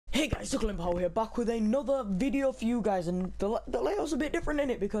guys, Duckling here, back with another video for you guys, and the layout's a bit different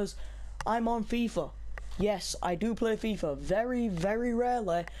in it because I'm on FIFA. Yes, I do play FIFA, very, very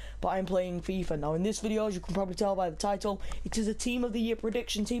rarely, but I'm playing FIFA. Now in this video, as you can probably tell by the title, it is a Team of the Year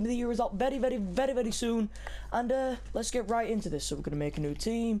prediction. Team of the Year is out very soon, and let's get right into this. So we're going to make a new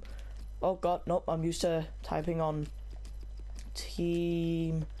team. Oh god, nope, I'm used to typing on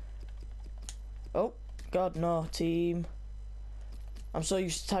team. Oh god, no, team. I'm so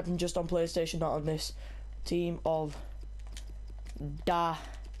used to typing just on PlayStation, not on this. Team of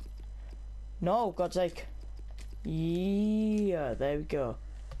No, God's sake. Yeah, there we go.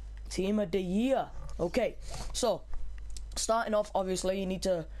 Team of the year. Okay, so starting off, obviously you need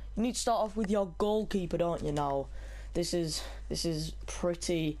to start off with your goalkeeper, don't you? Now, this is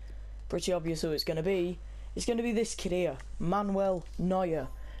pretty obvious who it's gonna be. It's gonna be this kid here, Manuel Neuer.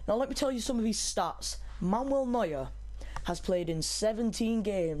 Now let me tell you some of his stats. Manuel Neuer has played in 17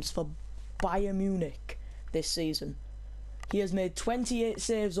 games for Bayern Munich this season. He has made 28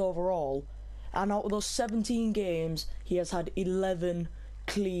 saves overall, and out of those 17 games, he has had 11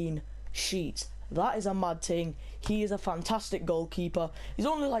 clean sheets. That is a mad thing. He is a fantastic goalkeeper. He's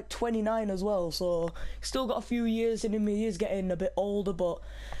only like 29 as well, so still got a few years in him. He is getting a bit older, but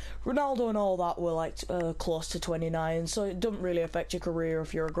Ronaldo and all that were like close to 29, so it doesn't really affect your career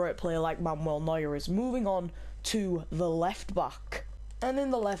if you're a great player like Manuel Neuer is. Moving on to the left back. And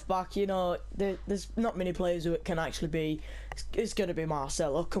in the left back, you know, there's not many players who it can actually be. It's going to be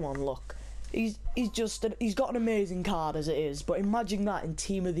Marcelo. Come on, look. He's got an amazing card as it is, but imagine that in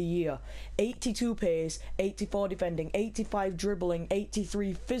Team of the Year. 82 pace, 84 defending, 85 dribbling,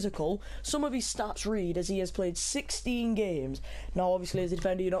 83 physical. Some of his stats read as he has played 16 games. Now obviously as a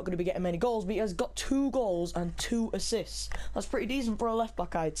defender you're not going to be getting many goals, but he has got 2 goals and 2 assists. That's pretty decent for a left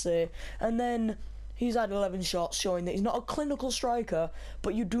back, I'd say. And then he's had 11 shots, showing that he's not a clinical striker,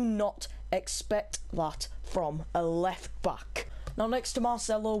 but you do not expect that from a left back. Now next to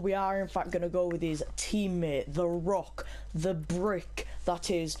Marcelo, we are in fact going to go with his teammate, the rock, the brick, that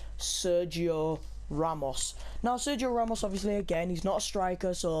is Sergio Ramos. Now Sergio Ramos, obviously again, he's not a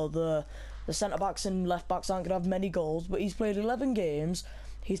striker, so the centre-backs and left-backs aren't going to have many goals, but he's played 11 games,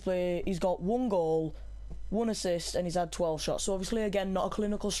 he's got 1 goal, 1 assist, and he's had 12 shots. So obviously again, not a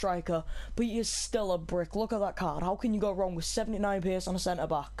clinical striker, but he is still a brick. Look at that card. How can you go wrong with 79 pace on a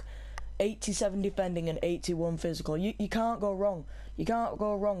centre-back, 87 defending and 81 physical? You can't go wrong. You can't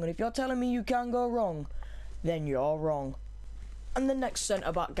go wrong. And if you're telling me you can go wrong, then you're wrong. And the next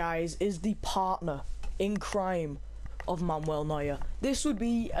centre-back, guys, is the partner in crime of Manuel Neuer. This would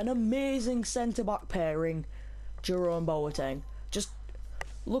be an amazing centre-back pairing, Jerome Boateng. Just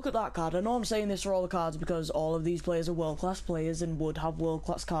look at that card. I know I'm saying this for all the cards because all of these players are world-class players and would have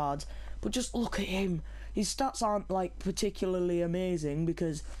world-class cards, but just look at him. His stats aren't like particularly amazing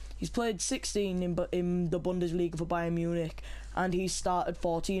because he's played 16 in the Bundesliga for Bayern Munich, and he's started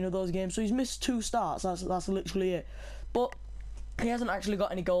 14 of those games, so he's missed 2 starts. That's literally it. But he hasn't actually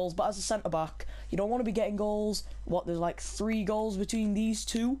got any goals. But as a centre-back, you don't want to be getting goals. There's like 3 goals between these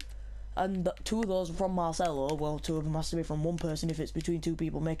two, and 2 of those are from Marcelo. Well, 2 of them has to be from one person if it's between 2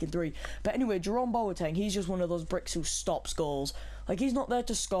 people making 3. But anyway, Jerome Boateng, he's just one of those bricks who stops goals. Like, he's not there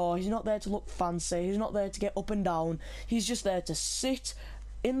to score, he's not there to look fancy, he's not there to get up and down. He's just there to sit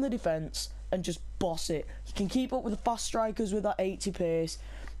in the defence and just boss it. He can keep up with the fast strikers with that 80 pace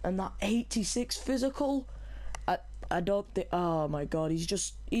and that 86 physical. I don't think, oh my god, he's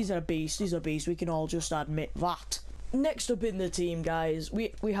a beast. He's a beast. We can all just admit that. Next up in the team, guys,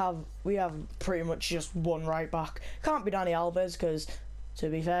 we have pretty much just one right back. Can't be Dani Alves because, to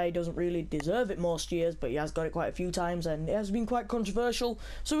be fair, he doesn't really deserve it most years, but he has got it quite a few times and it has been quite controversial.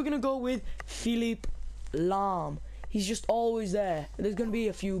 So we're gonna go with Philipp Lahm. He's just always there. There's going to be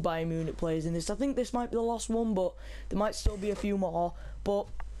a few Bayern Munich players in this. I think this might be the last one, but there might still be a few more. But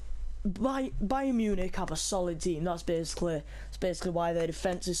Bayern Munich have a solid team. That's basically why their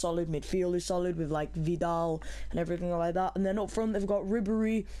defence is solid, midfield is solid with like Vidal and everything like that. And then up front they've got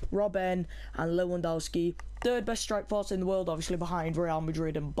Ribery, Robben and Lewandowski. 3rd best strike force in the world, obviously behind Real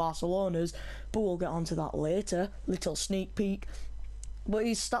Madrid and Barcelona's. But we'll get onto that later. Little sneak peek. But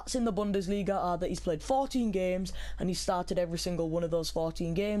his stats in the Bundesliga are that he's played 14 games and he's started every single one of those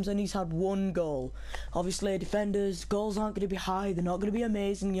 14 games and he's had 1 goal. Obviously, defenders, goals aren't going to be high, they're not going to be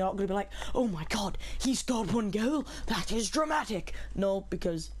amazing, you're not going to be like, oh my god, he scored 1 goal, that is dramatic. No,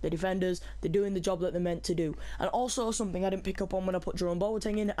 because the defenders, they're doing the job that they're meant to do. And also something I didn't pick up on when I put Jerome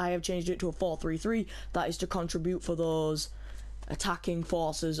Boateng in, I have changed it to a 4-3-3, that is to contribute for those attacking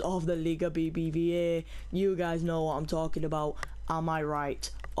forces of the Liga BBVA. You guys know what I'm talking about. Am I right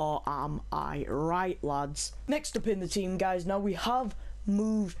or am I right, lads? Next up in the team, guys, now we have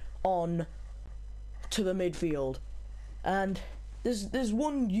moved on to the midfield. And there's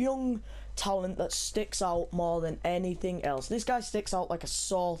one young talent that sticks out more than anything else. This guy sticks out like a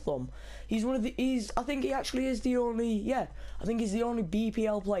sore thumb. He's one of the I think he actually is the only I think he's the only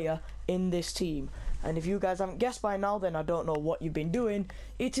BPL player in this team. And if you guys haven't guessed by now, then I don't know what you've been doing.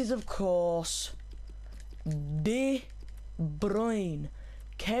 It is, of course, De Bruyne.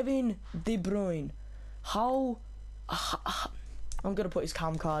 Kevin De Bruyne. I'm gonna put his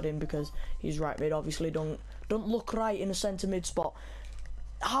cam card in because he's right mid. Obviously, don't look right in a centre mid spot.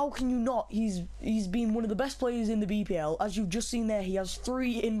 How can you not? He's been one of the best players in the BPL. As you've just seen there, he has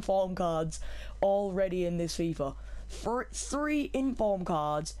 3 inform cards already in this FIFA. 3 inform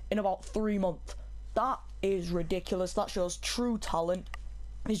cards in about 3 months. That is ridiculous. That shows true talent.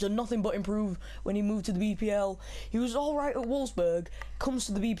 He's done nothing but improve when he moved to the BPL. He was alright at Wolfsburg, comes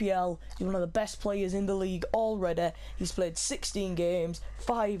to the BPL, he's one of the best players in the league already. He's played 16 games,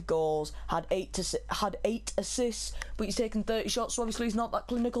 5 goals, had 8 assists, but he's taken 30 shots, so obviously he's not that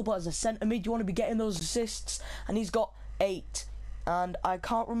clinical, but as a centre mid you want to be getting those assists, and he's got 8. And I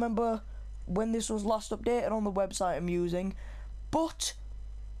can't remember when this was last updated on the website I'm using, but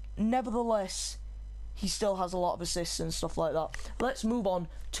nevertheless, he still has a lot of assists and stuff like that. Let's move on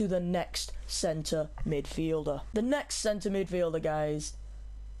to the next centre midfielder. The next centre midfielder, guys.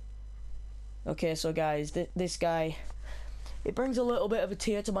 Okay, so guys, this guy, it brings a little bit of a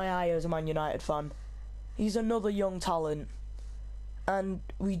tear to my eye as a Man United fan. He's another young talent, and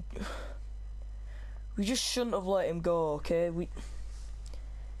we just shouldn't have let him go. Okay,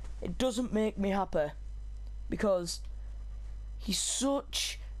 it doesn't make me happy because he's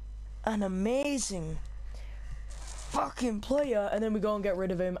such an amazing fucking player, and then we go and get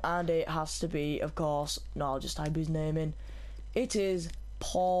rid of him, and it has to be, of course, no, I'll just type his name in. It is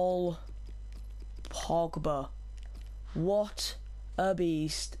Paul Pogba. What a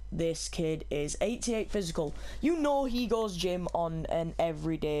beast this kid is. 88 physical. You know he goes gym on an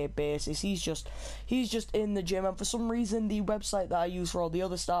everyday basis. He's just in the gym, and for some reason the website that I use for all the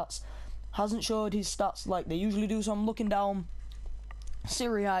other stats hasn't showed his stats like they usually do, so I'm looking down.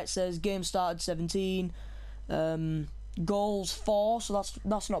 Serie A, it says game started 17, goals 4, so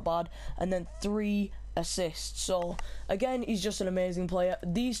that's not bad, and then 3 assists. So again, he's just an amazing player.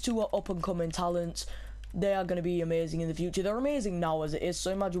 These two are up and coming talents. They are going to be amazing in the future. They're amazing now as it is,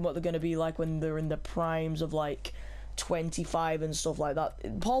 so imagine what they're going to be like when they're in the primes of like 25 and stuff like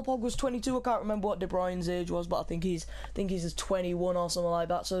that. Paul Pogba was 22. I can't remember what De Bruyne's age was, but I think he's 21 or something like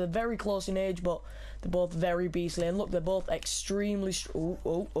that. So they're very close in age, but they're both very beastly. And look, they're both extremely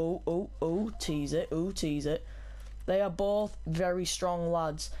tease it. They are both very strong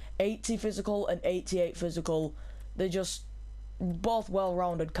lads. 80 physical and 88 physical. They're just both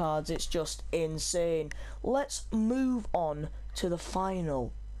well-rounded cards. It's just insane. Let's move on to the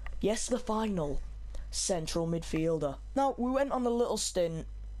final. Yes, the final central midfielder. Now, we went on a little stint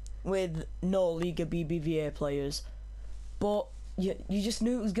with no Liga BBVA players, but you just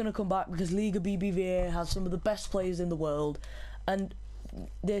knew it was going to come back because Liga BBVA has some of the best players in the world, and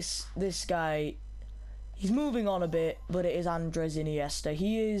this guy, he's moving on a bit, but it is Andres Iniesta.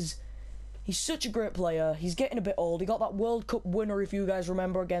 He's such a great player. He's getting a bit old. He got that World Cup winner, if you guys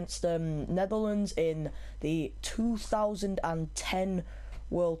remember, against Netherlands in the 2010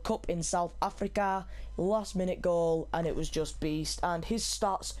 World Cup in South Africa. Last minute goal, and it was just beast. And his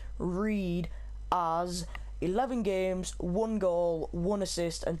stats read as 11 games, 1 goal, 1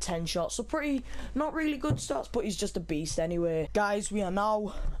 assist, and 10 shots. So pretty, not really good stats, but he's just a beast anyway. Guys, we are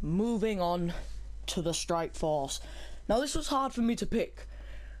now moving on to the strike force. Now, this was hard for me to pick,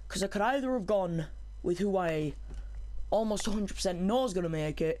 because I could either have gone with who I almost 100% know is going to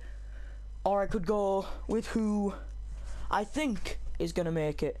make it, or I could go with who I think is going to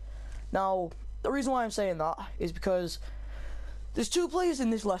make it. Now, the reason why I'm saying that is because there's 2 players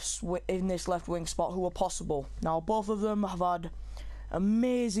in this left wing spot who are possible. Now, both of them have had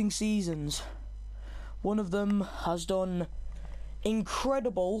amazing seasons. One of them has done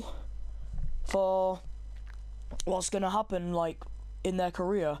incredible for what's going to happen, like, in their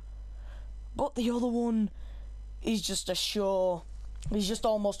career, but the other one is just a show. He's just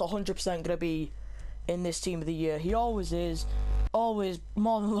almost 100% going to be in this team of the year. He always is, always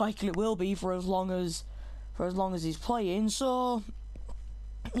more than likely will be for as long as he's playing. So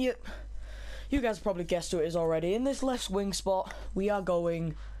you guys probably guessed who it is already. In this left wing spot, we are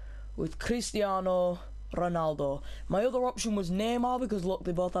going with Cristiano Ronaldo. My other option was Neymar, because look,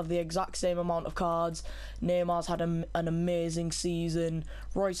 they both have the exact same amount of cards. Neymar's had an amazing season.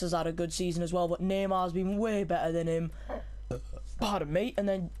 Royce has had a good season as well, but Neymar's been way better than him. Pardon me. And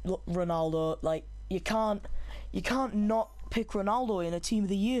then look, Ronaldo, like, you can't not pick Ronaldo in a Team of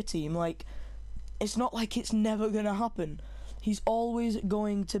the Year team. Like, it's not like it's never gonna happen. He's always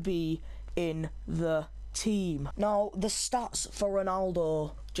going to be in the team. Now, the stats for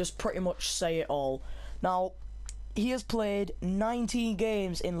Ronaldo just pretty much say it all. Now, he has played 19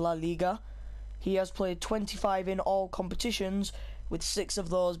 games in La Liga. He has played 25 in all competitions, with 6 of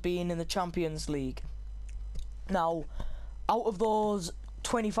those being in the Champions League. Now, out of those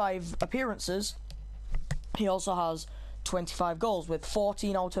 25 appearances, he also has 25 goals, with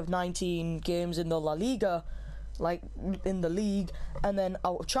 14 out of 19 games in the La Liga, like in the league, and then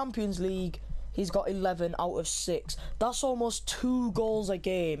out of Champions League, he's got 11 out of 6. That's almost 2 goals a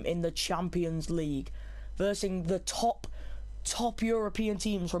game in the Champions League, versus the top European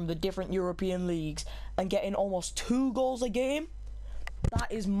teams from the different European leagues, and getting almost 2 goals a game.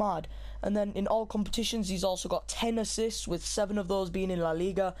 That is mad. And then in all competitions, he's also got 10 assists, with 7 of those being in La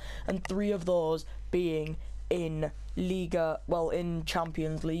Liga and 3 of those being in in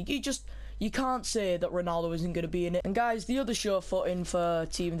Champions League. You can't say that Ronaldo isn't going to be in it. And guys, the other sure footing for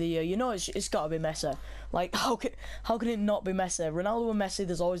Team of the Year, you know, it's got to be Messi. Like, how can it not be Messi? Ronaldo and Messi,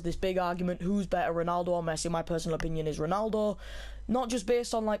 there's always this big argument, who's better, Ronaldo or Messi? My personal opinion is Ronaldo. Not just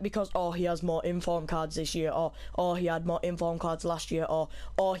based on, like, because, oh, he has more inform cards this year, or, oh, he had more inform cards last year, or,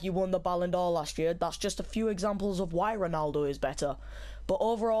 oh, he won the Ballon d'Or last year. That's just a few examples of why Ronaldo is better. But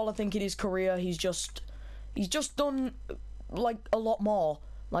overall, I think in his career, he's just done, like, a lot more.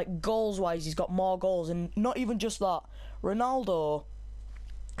 Like, goals-wise, he's got more goals. And not even just that. Ronaldo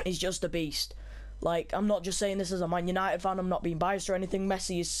is just a beast. Like, I'm not just saying this as a Man United fan. I'm not being biased or anything.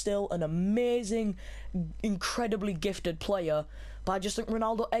 Messi is still an amazing, incredibly gifted player. But I just think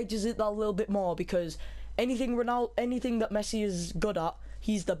Ronaldo edges it that little bit more, because anything that Messi is good at,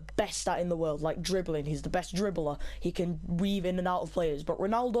 he's the best at in the world. Like dribbling, he's the best dribbler. He can weave in and out of players. But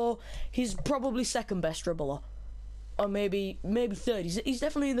Ronaldo, he's probably second best dribbler. Or maybe third. He's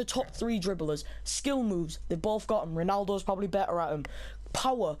definitely in the top 3 dribblers. Skill moves, they've both got him. Ronaldo's probably better at him.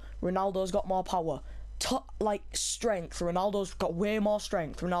 Power, Ronaldo's got more power. Like strength, Ronaldo's got way more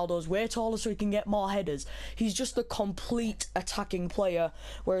strength. Ronaldo's way taller, so he can get more headers. He's just a complete attacking player,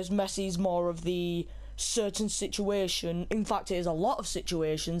 whereas Messi's more of the certain situation. In fact, it is a lot of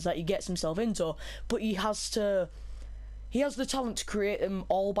situations that he gets himself into, but he has the talent to create them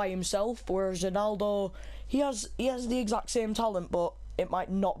all by himself, whereas Ronaldo, he has the exact same talent, but it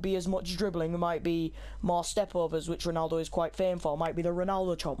might not be as much dribbling. It might be more step overs, which Ronaldo is quite famed for. It might be the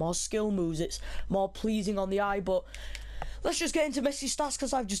Ronaldo chop, more skill moves. It's more pleasing on the eye. But let's just get into Messi's stats,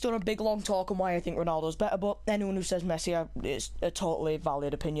 because I've just done a big long talk on why I think Ronaldo's better. But anyone who says Messi, it's a totally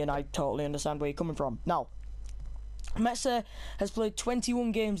valid opinion. I totally understand where you're coming from. Now, Messi has played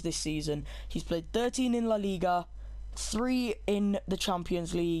 21 games this season. He's played 13 in La Liga, 3 in the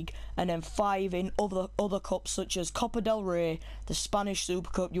Champions League, and then 5 in other cups such as Copa del Rey, the Spanish Super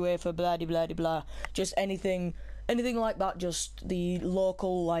Cup, UEFA, blah blah blah blah. Just anything like that. Just the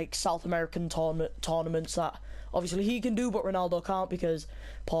local, like, South American tournaments that obviously he can do, but Ronaldo can't, because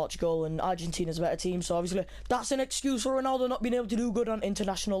Portugal and Argentina's a better team. So obviously that's an excuse for Ronaldo not being able to do good on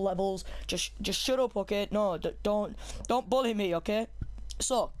international levels. Just shut up, okay? No, don't bully me, okay?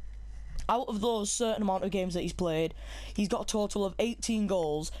 So, out of those certain amount of games that he's played, he's got a total of 18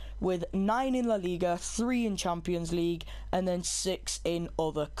 goals, with 9 in La Liga, 3 in Champions League, and then 6 in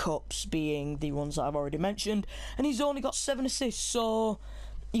other cups, being the ones that I've already mentioned. And he's only got 7 assists, so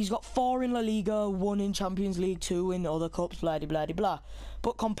he's got 4 in La Liga, 1 in Champions League, 2 in other cups, blah blah blah blah.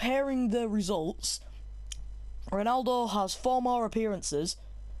 But comparing the results, Ronaldo has 4 more appearances,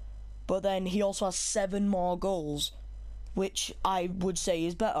 but then he also has 7 more goals, which I would say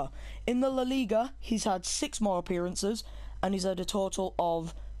is better. In the La Liga, he's had 6 more appearances, and he's had a total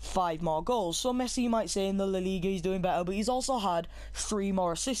of 5 more goals. So Messi, might say in the La Liga he's doing better, but he's also had 3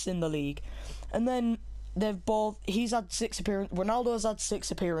 more assists in the league. And then he's had 6 appearances. Ronaldo has had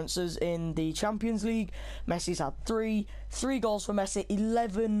 6 appearances in the Champions League. Messi's had 3 goals for Messi,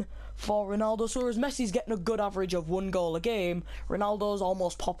 11 for Ronaldo. So whereas Messi's getting a good average of 1 goal a game, Ronaldo's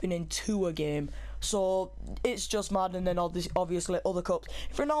almost popping in 2 a game. So it's just mad. And then obviously other cups.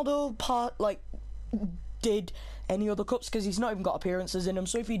 If Ronaldo did any other cups, because he's not even got appearances in them,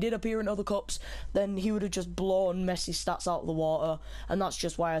 so if he did appear in other cups, then he would have just blown Messi's stats out of the water, and that's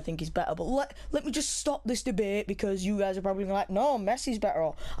just why I think he's better. But let me just stop this debate, because you guys are probably like, no, Messi's better,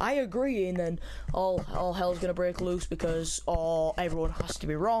 or I agree, and then all hell's gonna break loose, because everyone has to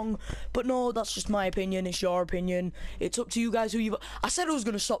be wrong. But no, that's just my opinion. It's your opinion. It's up to you guys. I said I was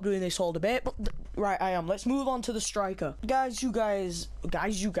gonna stop doing this whole debate, but right, I am. Let's move on to the striker. Guys, you guys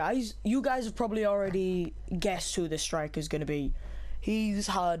have probably already guessed who this striker is going to be. He's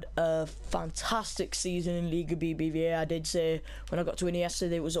had a fantastic season in Liga BBVA. I did say when I got to Iniesta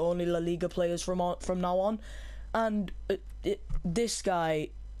that it was only La Liga players from now on, and this guy,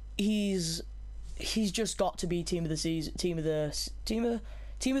 he's just got to be team of the season, team of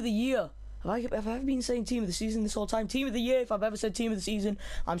the year. Have I ever been saying team of the season this whole time? Team of the year. If I've ever said team of the season,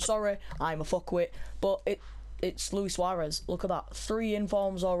 I'm sorry. I'm a fuckwit, but it's Luis Suarez. Look at that, 3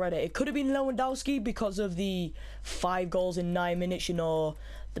 informs already. It could have been Lewandowski because of the 5 goals in 9 minutes, you know,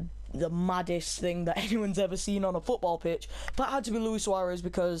 the maddest thing that anyone's ever seen on a football pitch. But it had to be Luis Suarez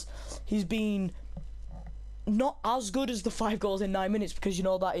because he's been not as good as the 5 goals in 9 minutes, because you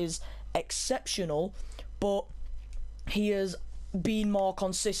know that is exceptional, but he has been more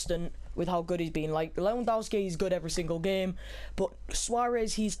consistent with how good he's been. Like Lewandowski, he's good every single game, but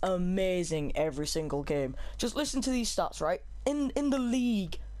Suarez, he's amazing every single game. Just listen to these stats, right? In the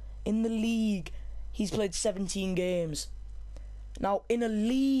league, he's played 17 games. Now, in a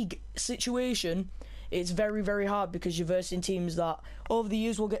league situation, it's very, very hard because you're versing teams that over the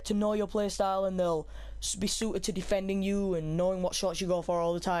years will get to know your play style, and they'll be suited to defending you and knowing what shots you go for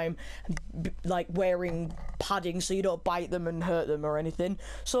all the time, and like wearing padding so you don't bite them and hurt them or anything.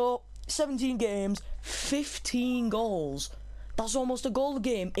 So 17 games, 15 goals. That's almost a goal a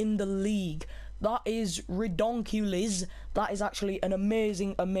game in the league. That is redonkulous. That is actually an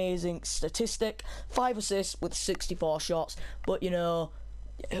amazing, amazing statistic. 5 assists with 64 shots. But you know,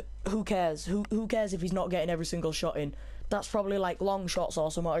 who cares? Who cares if he's not getting every single shot in? That's probably like long shots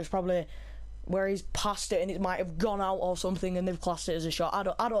or something. It's probably where he's passed it and it might have gone out or something and they've classed it as a shot.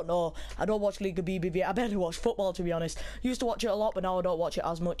 I don't know. I don't watch Liga BBVA. I barely watch football, to be honest. Used to watch it a lot, but now I don't watch it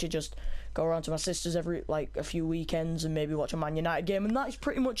as much. I just go around to my sister's every like a few weekends and maybe watch a Man United game, and that is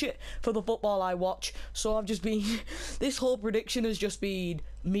pretty much it for the football I watch. So I've just been this whole prediction has just been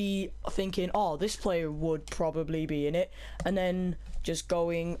me thinking, oh, this player would probably be in it, and then just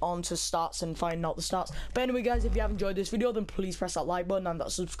going on to stats and finding out the stats. But anyway, guys, if you have enjoyed this video, then please press that like button and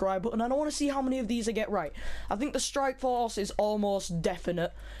that subscribe button, and I want to see how many of these I get right. I think the strike force is almost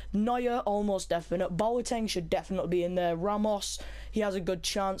definite. Neuer, almost definite. Boateng should definitely be in there. Ramos, he has a good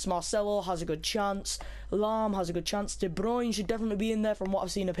chance. Marcelo has a good chance. Lahm has a good chance. De Bruyne should definitely be in there from what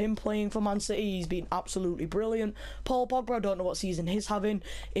I've seen of him playing for Man City. He's been absolutely brilliant. Paul Pogba, I don't know what season he's having.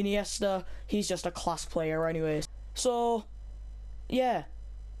 Iniesta, he's just a class player anyways. So yeah,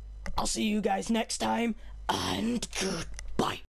 I'll see you guys next time, and goodbye.